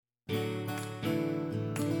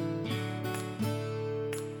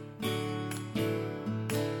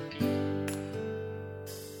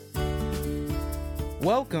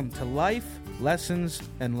Welcome to Life, Lessons,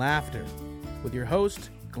 and Laughter with your host,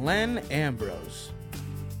 Glenn Ambrose.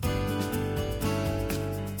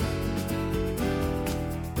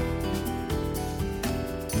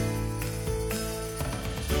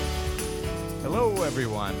 Hello,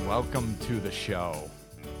 everyone. Welcome to the show.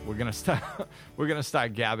 We're gonna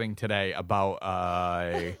start gabbing today about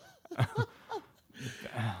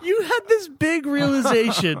You had this big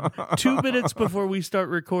realization 2 minutes before we start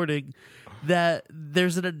recording that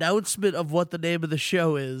there's an announcement of what the name of the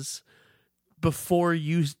show is before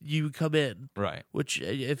you come in. right. Which,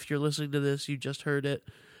 if you're listening to this, you just heard it.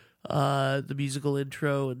 The musical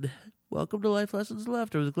intro and welcome to Life Lessons and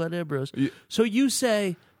Laughter with Glenn Ambrose. Yeah. So you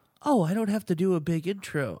say, oh, I don't have to do a big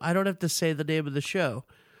intro. I don't have to say the name of the show.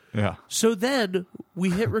 Yeah. So then we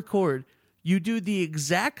hit record. You do the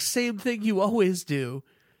exact same thing you always do,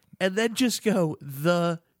 and then just go,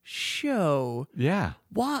 the show. Yeah.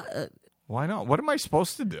 Why? Why not? What am I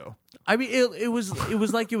supposed to do? I mean, it was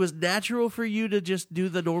like it was natural for you to just do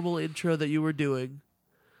the normal intro that you were doing,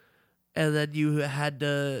 and then you had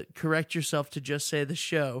to correct yourself to just say the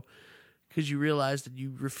show because you realized that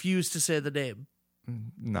you refused to say the name.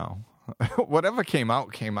 No. Whatever came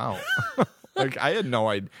out, came out. Like I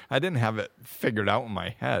didn't have it figured out in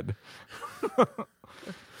my head.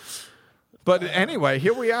 But anyway,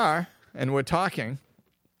 here we are, and we're talking.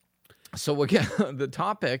 So again, the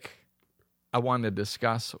topic I wanted to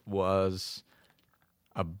discuss was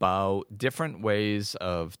about different ways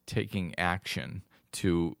of taking action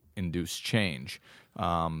to induce change.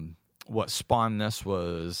 What spawned this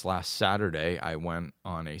was last Saturday, I went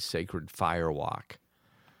on a sacred fire walk.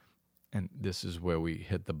 And this is where we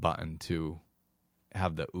hit the button to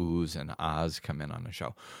have the oohs and ahs come in on the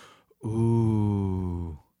show.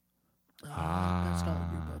 Ooh. That's not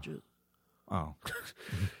in your budget. Oh.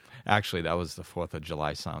 Actually, that was the 4th of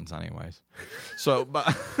July sounds anyways. So, but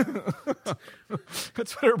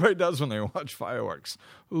that's what everybody does when they watch fireworks.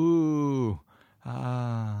 Ooh.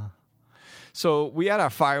 Ah. So we had our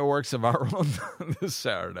fireworks of our own this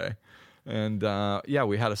Saturday. And,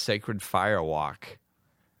 we had a sacred fire walk.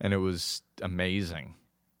 And it was amazing.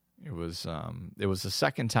 It was the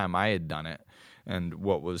second time I had done it. And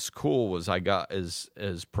what was cool was I got as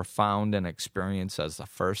profound an experience as the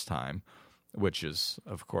first time, which is,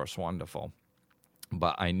 of course, wonderful.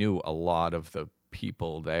 But I knew a lot of the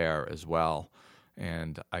people there as well.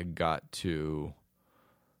 And I got to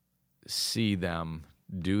see them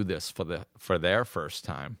do this for their first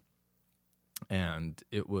time. And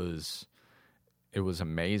it was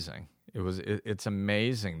amazing. It's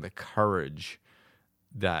amazing the courage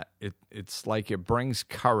that it's like it brings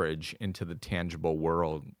courage into the tangible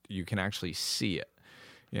world. You can actually see it,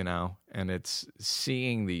 and it's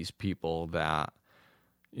seeing these people that,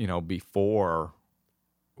 before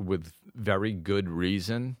with very good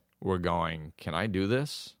reason were going, can I do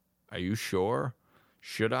this? Are you sure?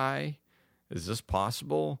 Should I? Is this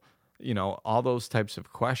possible? All those types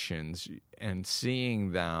of questions, and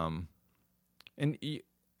seeing them, and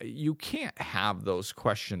you can't have those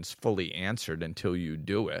questions fully answered until you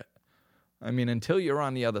do it. I mean, until you're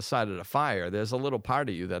on the other side of the fire, there's a little part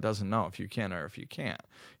of you that doesn't know if you can or if you can't,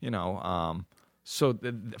 So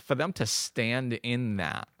for them to stand in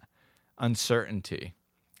that uncertainty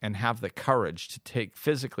and have the courage to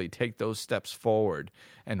physically take those steps forward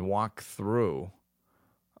and walk through,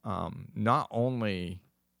 not only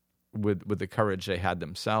with the courage they had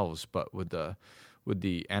themselves, but with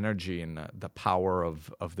the energy and the power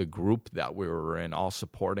of the group that we were in, all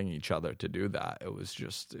supporting each other to do that. It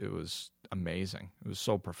was amazing. It was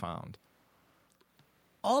so profound.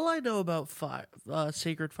 All I know about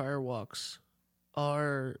sacred fire walks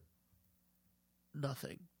are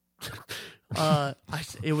nothing.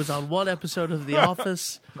 It was on one episode of The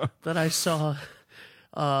Office that I saw,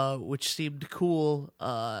 which seemed cool,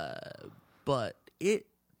 but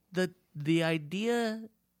the idea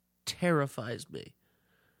terrifies me.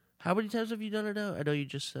 How many times have you done it now? I know you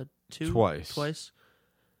just said 2. Twice.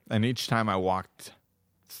 And each time I walked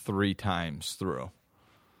 3 times through.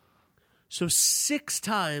 So 6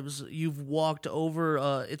 times you've walked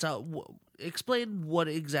over. Explain what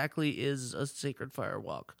exactly is a sacred fire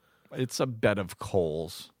walk. It's a bed of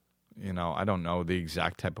coals. I don't know the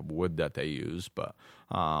exact type of wood that they use, but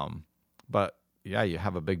yeah, you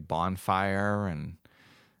have a big bonfire, and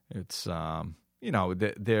it's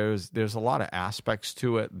there's a lot of aspects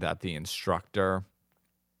to it that the instructor,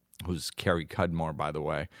 who's Carrie Cudmore, by the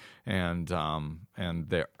way, and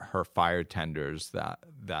her fire tenders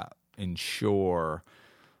that ensure,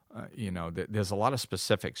 there's a lot of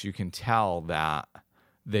specifics. You can tell that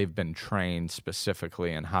they've been trained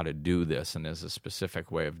specifically in how to do this, and there's a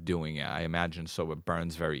specific way of doing it. I imagine so it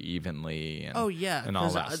burns very evenly and, and all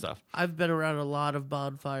that stuff. I've been around a lot of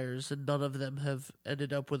bonfires, and none of them have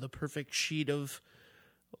ended up with a perfect sheet of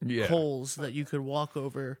coals that you could walk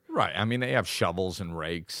over. Right. I mean, they have shovels and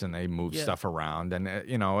rakes, and they move stuff around, and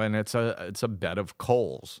and it's a bed of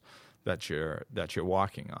coals that you're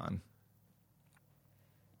walking on.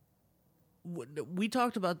 We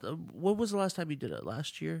talked about when was the last time you did it?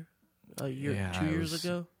 Last year? A year, 2 years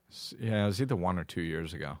ago? Yeah, it was either 1 or 2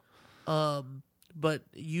 years ago. But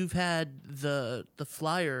you've had the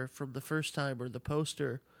flyer from the first time, or the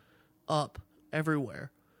poster, up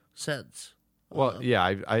everywhere since. Well,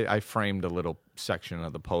 I framed a little section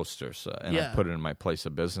of the poster, and I put it in my place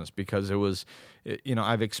of business because it was,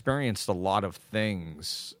 I've experienced a lot of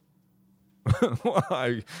things. Well,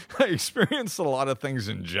 I experienced a lot of things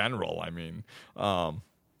in general. I mean,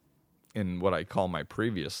 in what I call my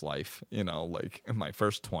previous life, like in my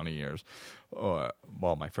first 20 years,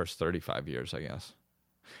 my first 35 years, I guess.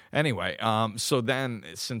 Anyway, so then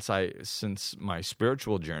since my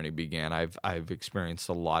spiritual journey began, I've experienced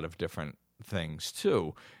a lot of different things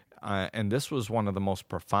too. And this was one of the most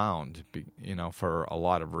profound, for a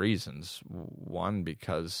lot of reasons. One,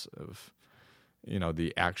 because of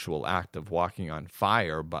the actual act of walking on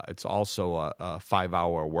fire, but it's also a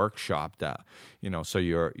 5-hour workshop that, so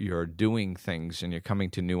you're doing things and you're coming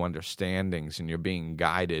to new understandings and you're being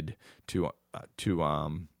guided to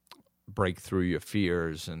break through your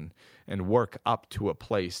fears and work up to a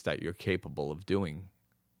place that you're capable of doing,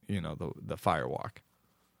 the fire walk.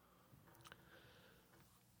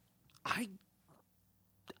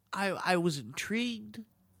 I was intrigued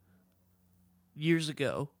years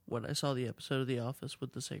ago when I saw the episode of The Office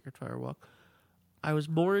with the Sacred Fire Walk. I was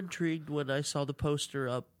more intrigued when I saw the poster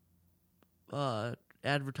up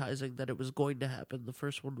advertising that it was going to happen. The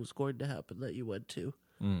first one was going to happen that you went to.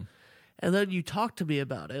 And then you talked to me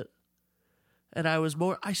about it, and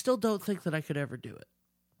I still don't think that I could ever do it.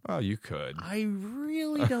 Oh, you could. I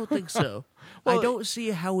really don't think so. Well, I don't see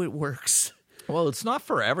how it works. Well, it's not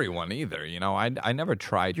for everyone either. I never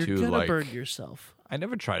tried to You're gonna burn yourself. I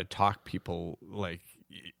never try to talk people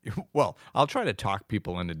well, I'll try to talk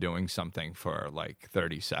people into doing something for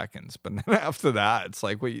 30 seconds. But then after that, it's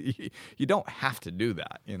like, well, you don't have to do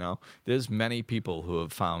that. There's many people who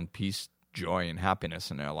have found peace, joy, and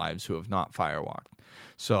happiness in their lives who have not firewalked.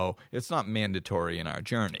 So it's not mandatory in our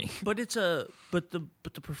journey. But the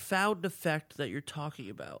profound effect that you're talking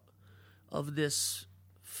about of this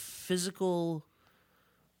physical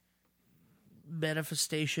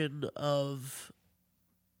manifestation of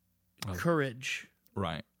courage,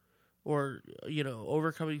 right? Or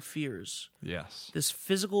overcoming fears. Yes. This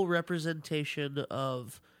physical representation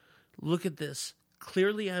of, look at this.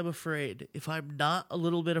 Clearly, I'm afraid. If I'm not a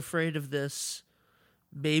little bit afraid of this,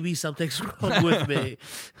 maybe something's wrong with me.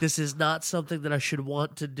 This is not something that I should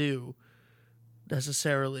want to do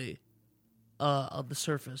necessarily on the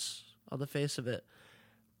surface, on the face of it.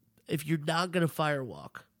 If you're not going to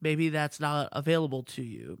firewalk, maybe that's not available to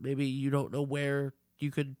you. Maybe you don't know where you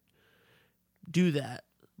could do that.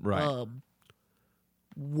 Right.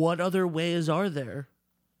 What other ways are there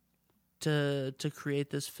to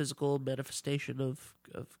create this physical manifestation of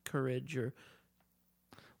courage? Or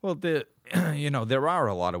well, there are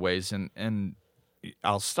a lot of ways, and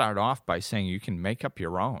I'll start off by saying you can make up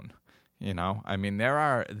your own. I mean,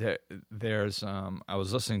 there's I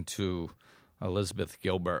was listening to Elizabeth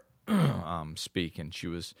Gilbert speak, and she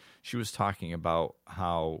was talking about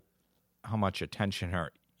how much attention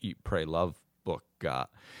her Eat, Pray, Love book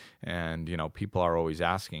got. And, people are always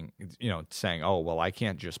asking, saying, oh, well, I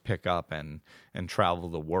can't just pick up and travel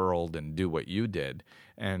the world and do what you did.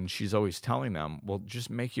 And she's always telling them, well,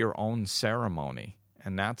 just make your own ceremony.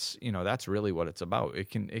 And that's really what it's about.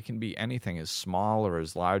 It can be anything as small or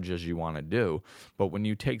as large as you want to do. But when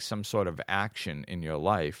you take some sort of action in your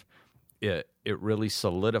life, it really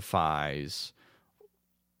solidifies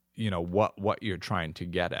what you're trying to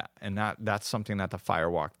get at. And that's something that the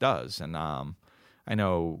Firewalk does. And I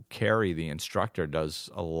know Carrie, the instructor,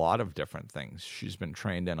 does a lot of different things. She's been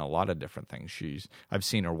trained in a lot of different things. I've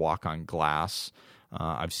seen her walk on glass.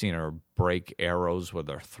 I've seen her break arrows with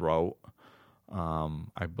her throat.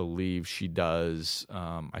 I believe she does.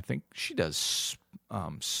 I think she does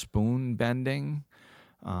spoon bending.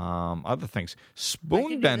 Other things,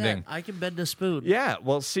 spoon bending. I can bend a spoon. Yeah,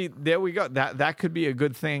 well, see, there we go. That could be a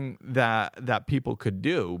good thing that people could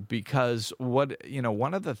do, because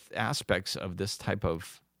one of the aspects of this type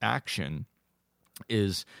of action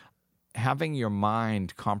is having your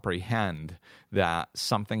mind comprehend that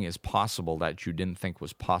something is possible that you didn't think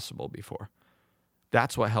was possible before.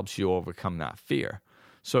 That's what helps you overcome that fear.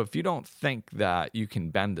 So if you don't think that you can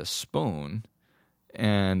bend a spoon,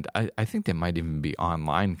 and I think there might even be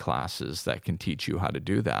online classes that can teach you how to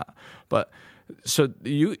do that. But so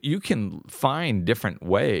you can find different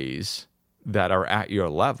ways that are at your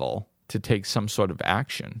level to take some sort of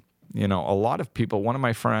action. A lot of people, one of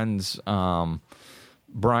my friends,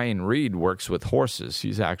 Brian Reed, works with horses.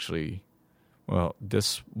 He's actually, well,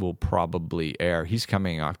 this will probably air. He's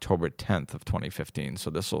coming October 10th of 2015, so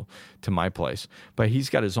this will to my place. But he's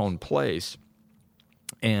got his own place,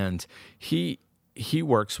 and he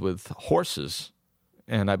works with horses,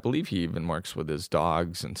 and I believe he even works with his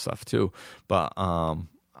dogs and stuff too. But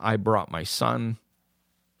I brought my son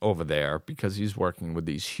over there because he's working with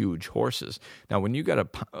these huge horses. Now, when you got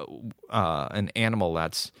an animal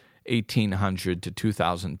that's 1,800 to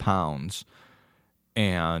 2,000 pounds,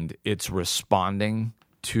 and it's responding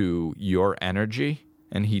to your energy,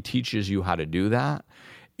 and he teaches you how to do that,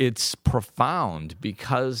 it's profound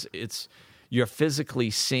because you're physically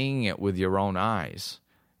seeing it with your own eyes.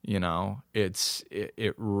 It's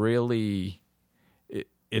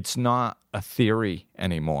not a theory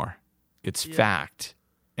anymore. It's fact.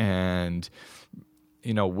 And,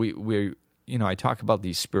 I talk about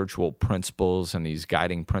these spiritual principles and these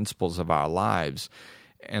guiding principles of our lives.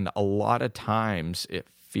 And a lot of times it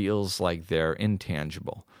feels like they're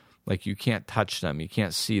intangible. Like you can't touch them, you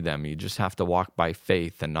can't see them. You just have to walk by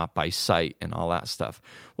faith and not by sight and all that stuff.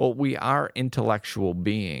 Well, we are intellectual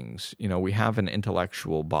beings. We have an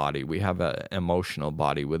intellectual body. We have an emotional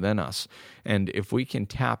body within us. And if we can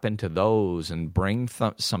tap into those and bring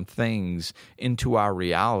some things into our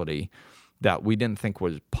reality that we didn't think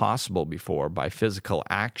was possible before by physical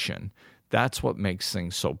action, that's what makes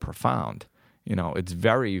things so profound. It's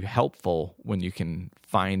very helpful when you can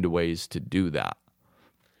find ways to do that.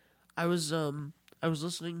 I was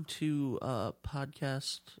listening to a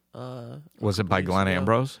podcast. Was it by Glenn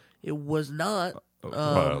Ambrose? It was not.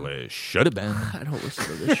 Well, it should have been. I don't listen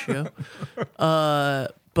to this show.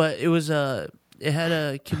 But it was it had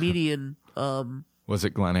a comedian. Was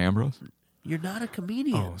it Glenn Ambrose? You're not a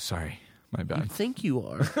comedian. Oh, sorry. My bad. You think you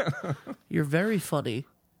are. You're very funny,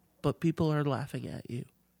 but people are laughing at you.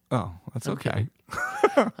 Oh, that's okay.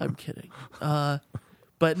 I'm kidding.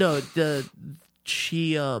 But no,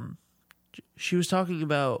 she was talking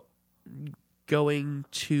about going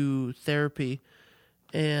to therapy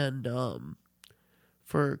and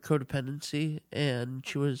for codependency, and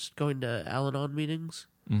she was going to Al-Anon meetings,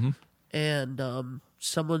 and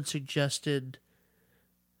someone suggested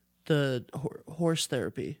the horse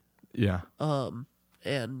therapy. Yeah.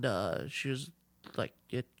 And she was like,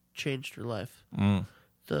 it changed her life.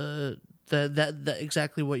 That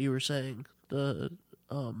exactly what you were saying.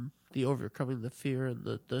 The overcoming the fear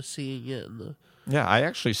and the seeing it and the. Yeah, I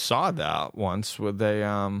actually saw that once with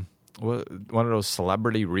one of those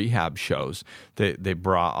celebrity rehab shows. They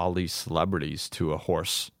brought all these celebrities to a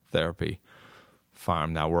horse therapy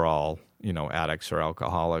farm. Now we're all addicts or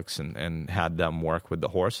alcoholics, and had them work with the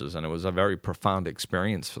horses, and it was a very profound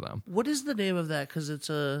experience for them. What is the name of that? Because it's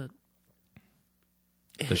a.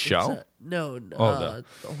 The show? The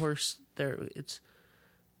horse there.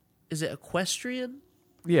 Is it equestrian?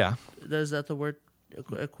 Yeah. Is that the word?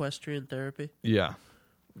 Equestrian therapy? Yeah,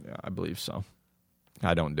 I believe so.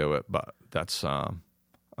 I don't do it, but that's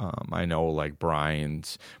I know like Brian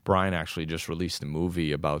actually just released a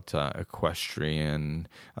movie about equestrian.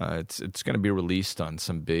 It's going to be released on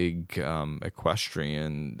some big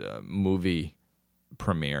equestrian movie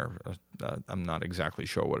premiere. I'm not exactly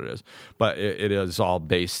sure what it is, but it is all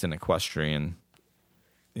based in equestrian.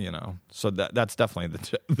 So that's definitely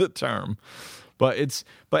the term. But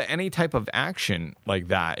any type of action like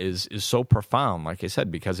that is so profound, like I said,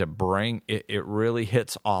 because it really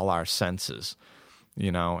hits all our senses,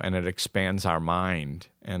 and it expands our mind,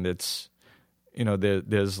 and it's,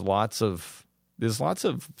 there's lots of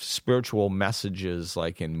spiritual messages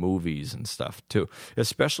like in movies and stuff too,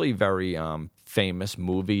 especially very famous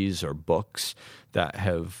movies or books that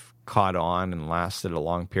have caught on and lasted a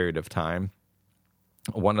long period of time.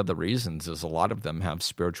 One of the reasons is a lot of them have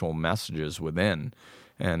spiritual messages within,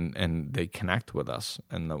 and they connect with us.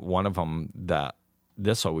 And one of them that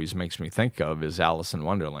this always makes me think of is Alice in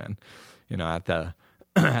Wonderland. At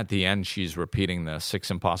the end, she's repeating the 6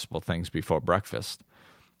 impossible things before breakfast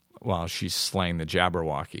while she's slaying the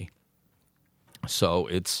Jabberwocky. So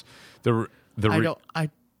it's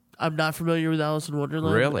I'm not familiar with Alice in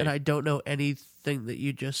Wonderland, really? And I don't know anything that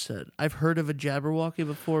you just said. I've heard of a Jabberwocky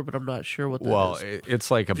before, but I'm not sure what that is. Well,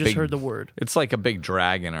 it's like just heard the word. It's like a big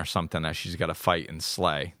dragon or something that she's got to fight and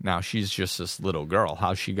slay. Now she's just this little girl.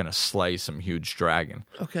 How's she going to slay some huge dragon?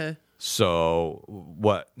 Okay. So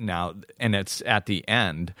what now? And it's at the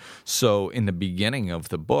end. So in the beginning of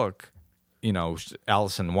the book, you know,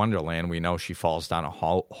 Alice in Wonderland, we know she falls down a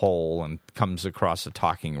hole and comes across a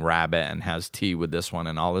talking rabbit and has tea with this one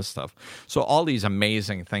and all this stuff. So all these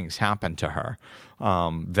amazing things happen to her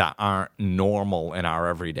that aren't normal in our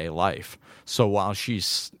everyday life. So while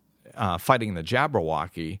she's fighting the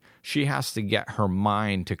Jabberwocky, she has to get her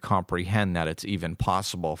mind to comprehend that it's even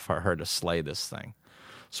possible for her to slay this thing.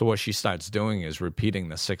 So what she starts doing is repeating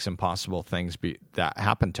the 6 impossible things that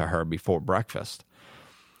happened to her before breakfast,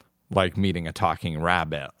 like meeting a talking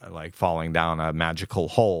rabbit, like falling down a magical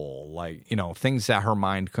hole, like, you know, things that her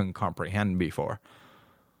mind couldn't comprehend before.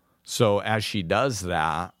 So as she does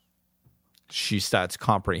that, she starts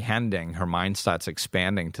comprehending, her mind starts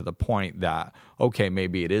expanding to the point that, okay,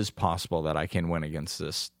 maybe it is possible that I can win against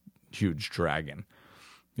this huge dragon,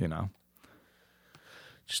 you know?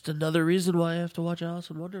 Just another reason why I have to watch Alice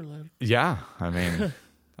in Wonderland. Yeah, I mean,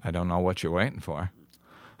 I don't know what you're waiting for.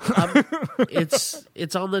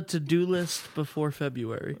 It's on the to-do list before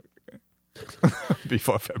February.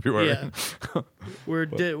 Before February. Yeah. We're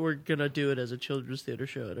gonna do it as a children's theater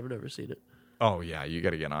show, and I've never seen it. Oh, yeah, you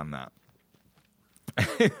got to get on that.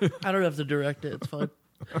 I don't have to direct it. It's fine.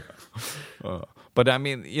 But I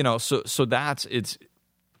mean, you know, so it's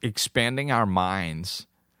expanding our minds,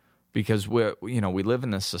 because we live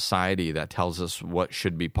in a society that tells us what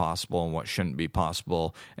should be possible and what shouldn't be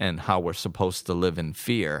possible, and how we're supposed to live in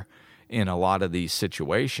fear in a lot of these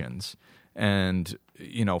situations. And,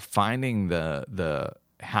 you know, finding the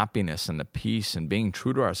happiness and the peace and being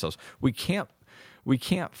true to ourselves. We can't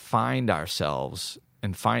find ourselves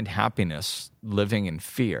and find happiness living in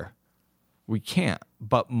fear. We can't.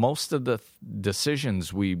 But most of the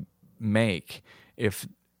decisions we make, if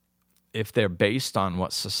they're based on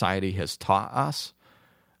what society has taught us,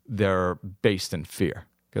 they're based in fear,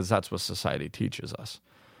 because that's what society teaches us.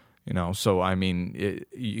 You know, so I mean,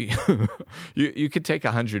 you could take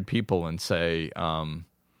 100 people and say,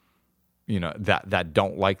 you know, that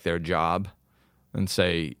don't like their job, and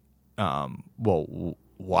say, well,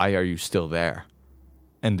 why are you still there?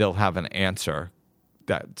 And they'll have an answer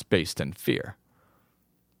that's based in fear.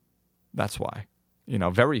 That's why. You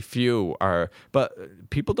know, very few are, but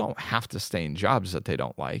people don't have to stay in jobs that they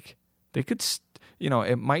don't like. They could, you know,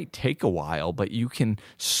 it might take a while, but you can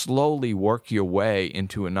slowly work your way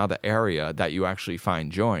into another area that you actually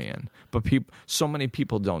find joy in. But so many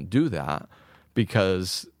people don't do that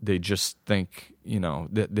because they just think, you know,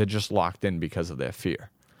 they're just locked in because of their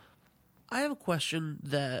fear. I have a question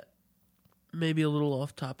that may be a little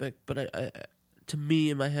off topic, but I to me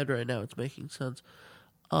in my head right now it's making sense.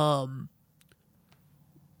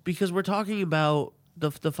 Because we're talking about the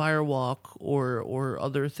firewalk or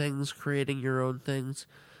other things, creating your own things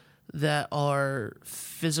that are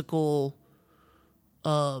physical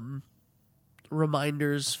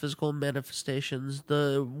reminders, physical manifestations,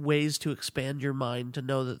 the ways to expand your mind to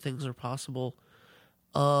know that things are possible.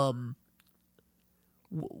 What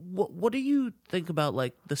do you think about,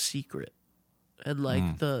 like, The Secret and,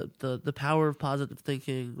 like, the power of positive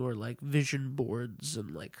thinking, or like vision boards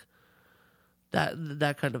and like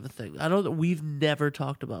that kind of a thing? I know that we've never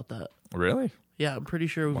talked about that. Really? Yeah, I'm pretty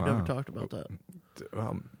sure we've never talked about that.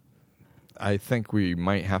 I think we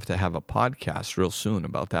might have to have a podcast real soon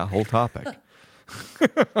about that whole topic.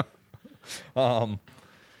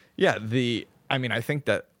 Yeah, I mean, I think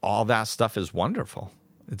that all that stuff is wonderful.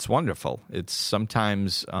 It's wonderful. It's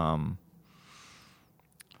sometimes,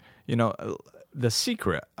 you know, The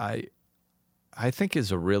Secret, I think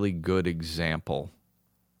is a really good example.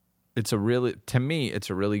 To me, it's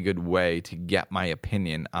a really good way to get my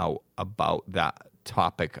opinion out about that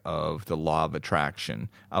topic of the law of attraction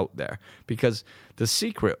out there. Because The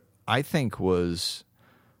Secret, I think, was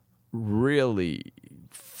really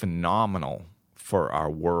phenomenal for our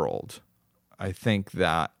world. I think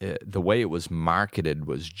that the way it was marketed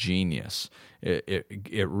was genius.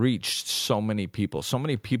 It reached so many people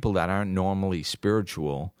that aren't normally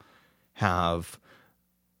spiritual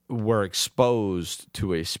were exposed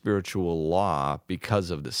to a spiritual law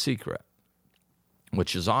because of The Secret,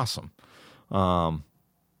 which is awesome.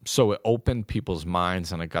 So it opened people's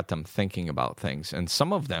minds and it got them thinking about things. And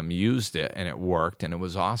some of them used it and it worked and it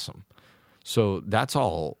was awesome. So that's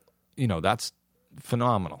all, you know, that's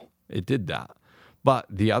phenomenal. It did that. But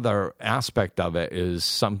the other aspect of it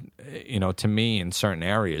is to me, in certain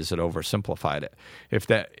areas, it oversimplified it.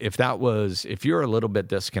 If you're a little bit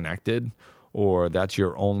disconnected, or that's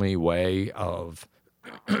your only way of,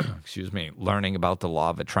 learning about the law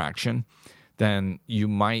of attraction, then you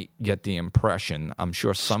might get the impression, I'm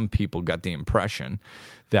sure some people got the impression,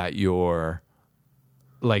 that you're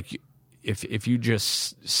like if you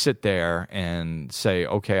just sit there and say,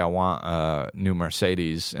 okay, I want a new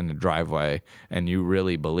Mercedes in the driveway, and you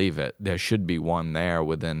really believe it, there should be one there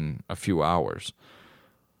within a few hours.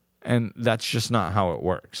 And that's just not how it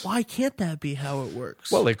works. Why can't that be how it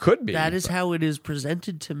works? Well, it could be. That is how it is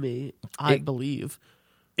presented to me, I believe.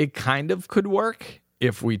 It kind of could work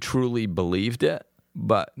if we truly believed it,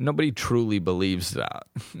 but nobody truly believes that.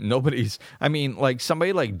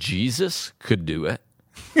 Somebody like Jesus could do it.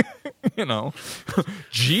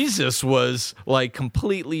 Jesus was like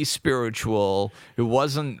completely spiritual. It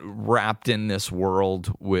wasn't wrapped in this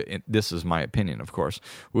world with, this is my opinion, of course,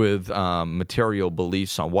 with material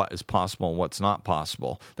beliefs on what is possible and what's not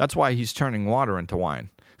possible. That's why he's turning water into wine.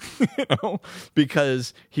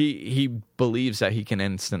 Because he believes that he can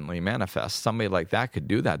instantly manifest. Somebody like that could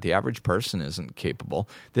do that. The average person isn't capable.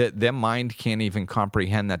 Their mind can't even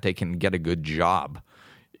comprehend that they can get a good job.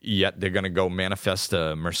 Yet they're going to go manifest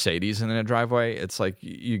a Mercedes in a driveway. It's like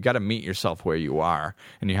you got to meet yourself where you are,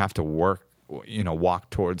 and you have to walk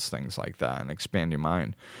towards things like that and expand your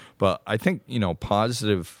mind. But I think,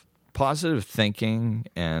 positive thinking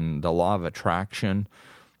and the law of attraction,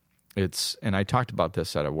 and I talked about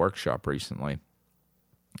this at a workshop recently.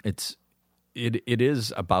 It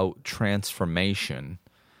is about transformation,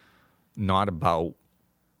 not about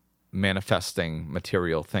manifesting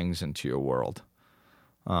material things into your world.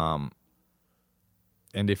 And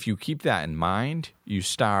if you keep that in mind, you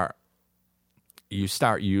start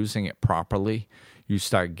using it properly. You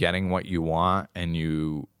start getting what you want, and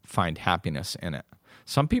you find happiness in it.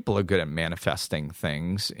 Some people are good at manifesting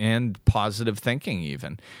things and positive thinking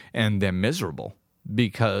even, and they're miserable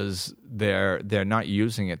because they're not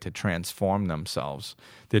using it to transform themselves.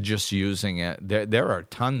 They're just using it. There are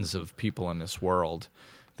tons of people in this world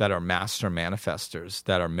that are master manifestors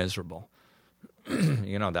that are miserable.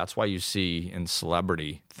 That's why you see in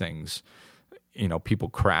celebrity things, people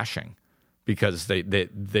crashing because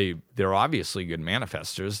they're obviously good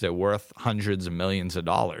manifestors. They're worth hundreds of millions of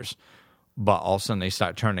dollars, but all of a sudden they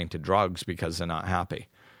start turning to drugs because they're not happy.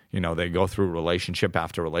 They go through relationship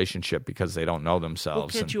after relationship because they don't know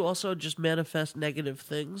themselves. Well, can't you also just manifest negative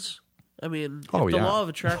things? I mean, if the law of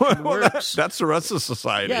attraction works, that's the rest of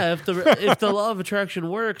society. Yeah, if the law of attraction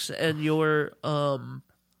works and you're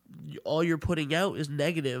all you're putting out is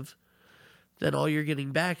negative, then all you're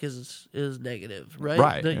getting back is negative, right?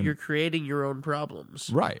 Right. That you're creating your own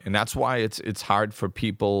problems. Right. And that's why it's hard for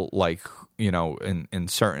people like, in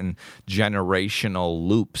certain generational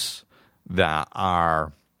loops that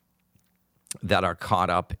are caught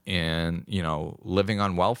up in, living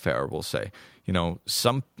on welfare, we'll say.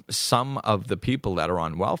 Some of the people that are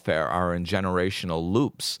on welfare are in generational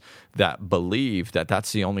loops that believe that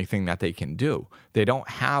that's the only thing that they can do. They don't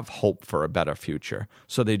have hope for a better future,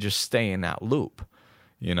 so they just stay in that loop,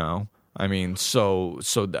 I mean, so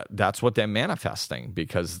that's what they're manifesting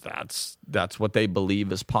because that's what they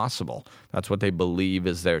believe is possible. That's what they believe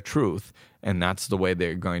is their truth, and that's the way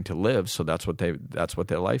they're going to live. So that's what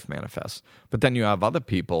their life manifests. But then you have other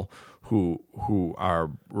people who are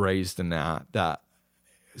raised in that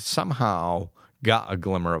somehow got a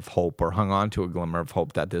glimmer of hope or hung on to a glimmer of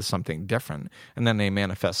hope that there's something different, and then they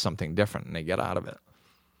manifest something different and they get out of it.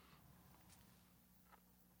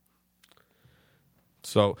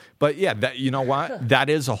 So, but yeah, that, that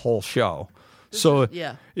is a whole show. So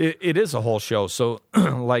Yeah. it is a whole show. So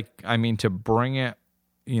to bring it,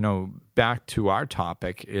 back to our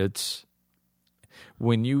topic, it's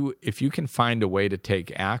if you can find a way to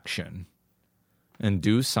take action and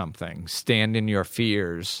do something, stand in your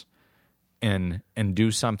fears and do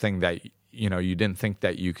something that, you didn't think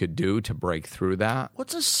that you could do to break through that.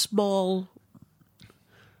 What's a small,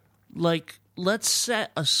 let's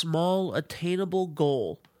set a small attainable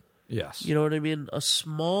goal. Yes. You know what I mean? A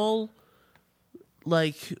small,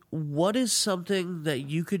 what is something that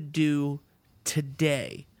you could do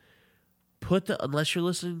today? Unless you're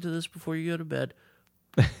listening to this before you go to bed,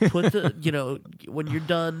 when you're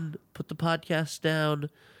done, put the podcast down,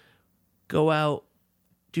 go out,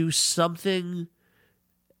 do something,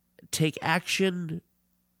 take action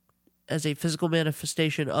as a physical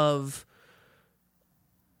manifestation of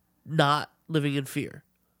not living in fear.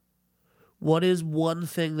 What is one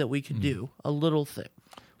thing that we can do? A little thing.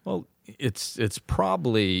 Well, it's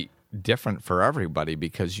probably different for everybody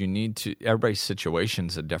because everybody's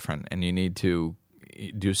situations are different, and you need to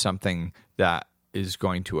do something that is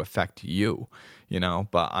going to affect you,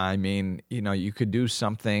 But I mean, you could do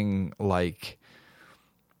something like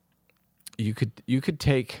you could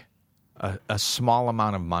take a small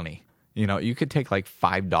amount of money. You could take like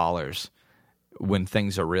 $5 when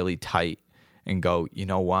things are really tight and go, you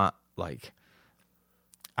know what?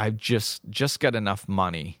 I've just got enough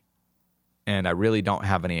money and I really don't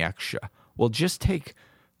have any extra. Well, just take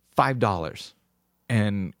 $5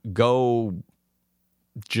 and go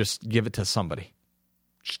just give it to somebody.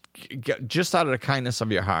 Just out of the kindness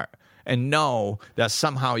of your heart. And know that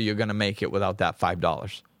somehow you're going to make it without that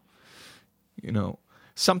 $5.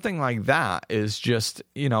 Something like that is just,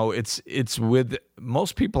 it's with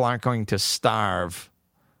most people aren't going to starve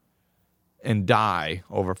and die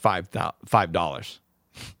over $5.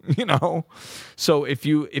 So if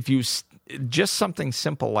you just something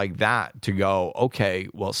simple like that to go, okay,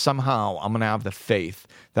 well, somehow I'm going to have the faith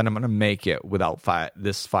that I'm going to make it without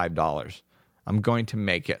this $5. I'm going to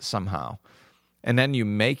make it somehow. And then you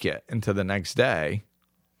make it into the next day.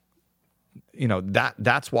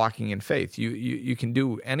 That's walking in faith. You can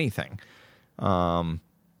do anything.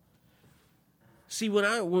 See, when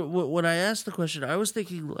I asked the question, I was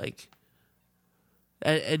thinking like,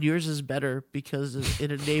 and yours is better because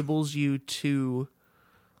it enables you to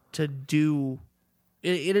do.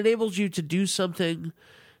 It enables you to do something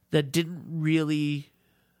that didn't really.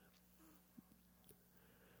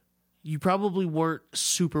 You probably weren't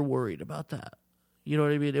super worried about that. You know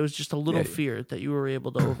what I mean? It was just a little fear that you were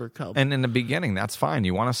able to overcome. And in the beginning, that's fine.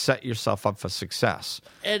 You want to set yourself up for success.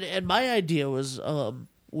 And my idea was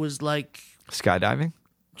like skydiving.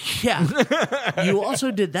 Yeah, you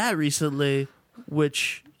also did that recently,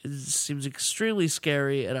 which seems extremely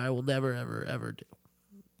scary, and I will never ever do.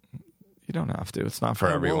 You don't have to. It's not for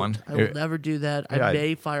everyone. I will never do that. I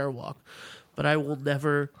may firewalk, but I will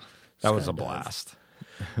never. That was a blast.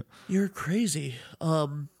 You're crazy.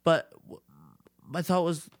 But my thought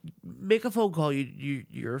was make a phone call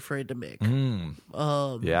you're afraid to make.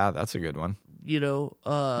 Yeah, that's a good one.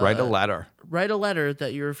 Write a letter. Write a letter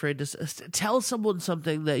that you're afraid to tell someone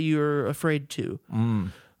something that you're afraid to.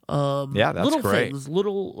 Yeah, that's little great. Things,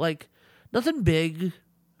 little like nothing big,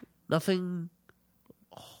 nothing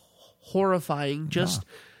horrifying. Just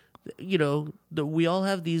we all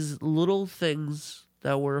have these little things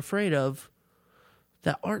that we're afraid of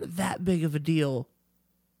that aren't that big of a deal,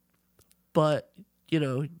 but you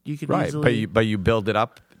can easily but you build it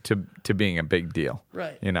up to being a big deal,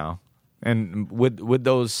 right? And with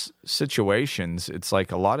those situations, it's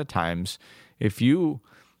like a lot of times if you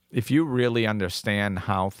really understand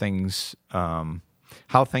how things are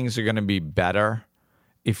going to be better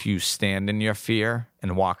if you stand in your fear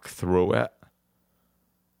and walk through it,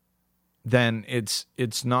 then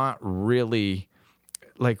it's not really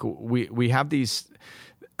like we have these.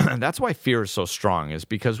 That's why fear is so strong, is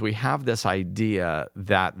because we have this idea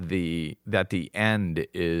that the end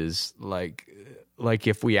is like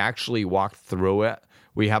if we actually walk through it,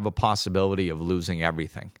 we have a possibility of losing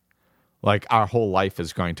everything. Like our whole life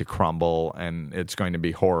is going to crumble and it's going to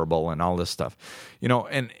be horrible and all this stuff.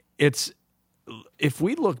 And it's, if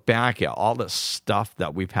we look back at all the stuff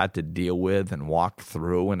that we've had to deal with and walk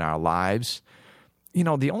through in our lives,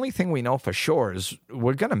 the only thing we know for sure is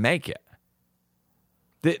we're going to make it.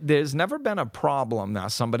 There's never been a problem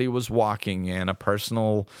that somebody was walking in, a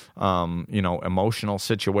personal, emotional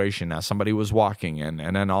situation that somebody was walking in,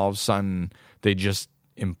 and then all of a sudden they just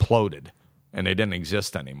imploded and they didn't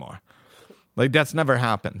exist anymore. Like that's never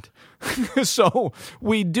happened. So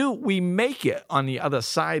we make it on the other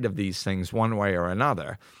side of these things one way or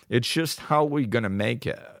another. It's just how we're going to make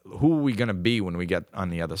it. Who are we going to be when we get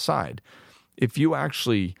on the other side? If you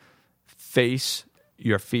actually face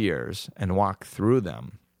your fears and walk through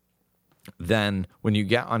them, then when you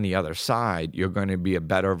get on the other side, you're going to be a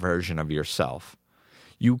better version of yourself.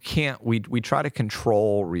 You can't, we try to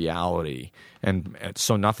control reality, and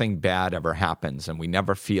so nothing bad ever happens, and we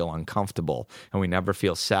never feel uncomfortable, and we never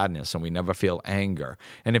feel sadness, and we never feel anger.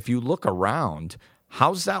 And if you look around,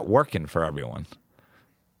 how's that working for everyone?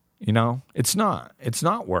 It's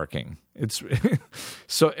not working. It's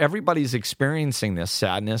so everybody's experiencing this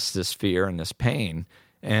sadness, this fear, and this pain,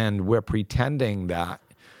 and we're pretending that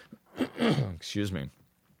excuse me,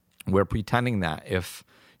 we're pretending that if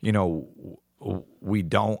we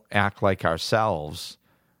don't act like ourselves,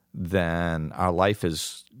 then our life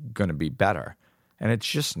is going to be better. And it's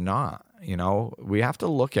just not. We have to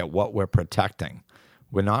look at what we're protecting.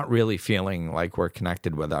 We're not really feeling like we're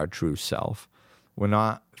connected with our true self. We're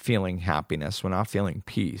not feeling happiness. We're not feeling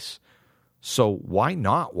peace. So why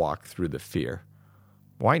not walk through the fear?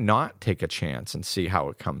 Why not take a chance and see how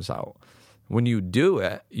it comes out? When you do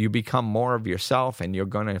it, you become more of yourself, and you're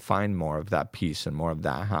going to find more of that peace and more of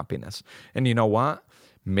that happiness. And you know what?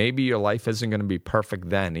 Maybe your life isn't going to be perfect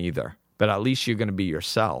then either, but at least you're going to be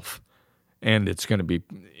yourself, and it's going to be,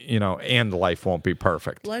 and life won't be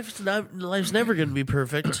perfect. Life's never going to be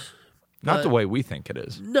perfect. Not the way we think it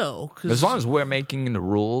is. No. As long as we're making the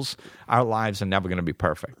rules, our lives are never going to be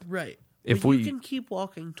perfect. Right. If you can keep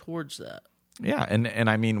walking towards that. Yeah, and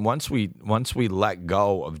I mean, once we let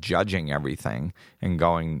go of judging everything and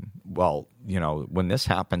going, well, when this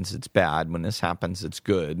happens, it's bad. When this happens, it's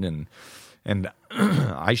good. And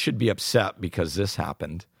I should be upset because this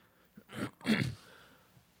happened.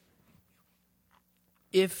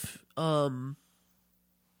 If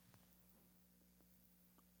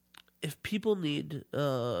people need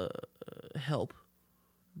help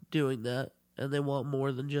doing that and they want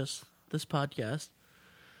more than just this podcast,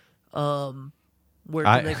 where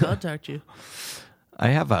can they contact you? I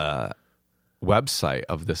have a website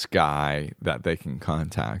of this guy that they can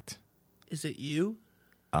contact. Is it you?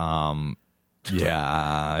 Yeah,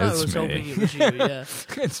 I it's was me. hoping it was you, yeah.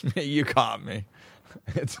 It's me. You caught me.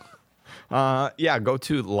 It's go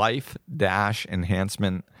to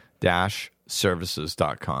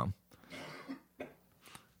life-enhancement-services.com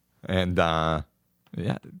and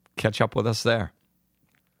catch up with us there.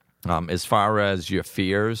 As far as your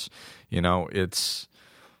fears, it's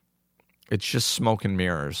just smoke and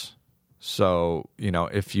mirrors. So,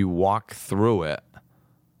 if you walk through it,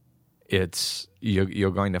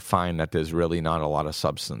 you're going to find that there's really not a lot of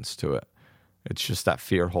substance to it. It's just that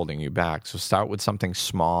fear holding you back. So start with something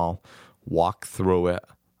small, walk through it.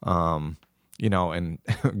 And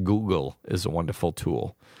Google is a wonderful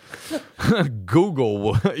tool.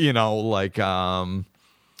 Google,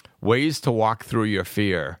 ways to walk through your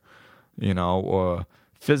fear, or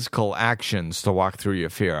physical actions to walk through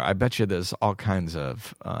your fear. I bet you there's all kinds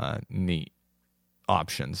of neat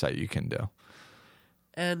options that you can do.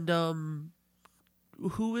 And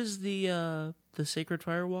who is the Sacred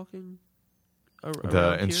Fire walking?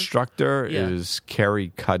 The instructor is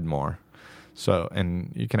Carrie Cudmore. So,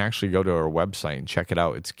 and you can actually go to her website and check it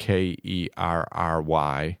out. It's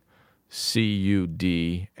KerryCudmore.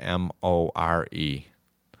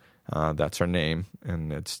 That's her name,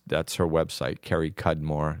 and that's her website,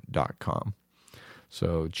 kerrycudmore.com.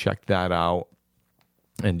 So check that out.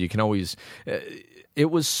 And you can always... It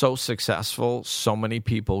was so successful, so many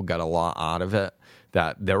people got a lot out of it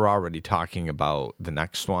that they're already talking about the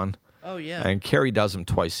next one. Oh, yeah. And Carrie does them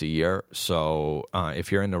twice a year. So if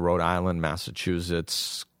you're in the Rhode Island,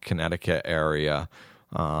 Massachusetts, Connecticut area,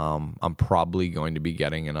 I'm probably going to be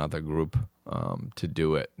getting another group to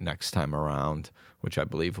do it next time around, which I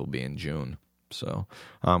believe will be in June. So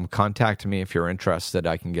contact me if you're interested.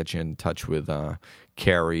 I can get you in touch with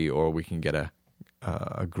Carrie, or we can get a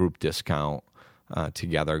group discount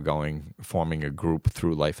together forming a group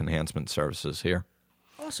through Life Enhancement Services here.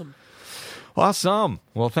 Awesome.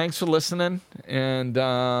 Well, thanks for listening, and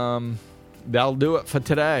that'll do it for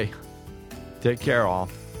today. Take care, all.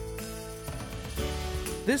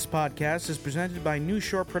 This podcast is presented by New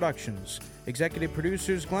Shore Productions. Executive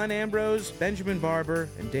producers Glenn Ambrose, Benjamin Barber,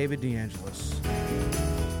 and David DeAngelis.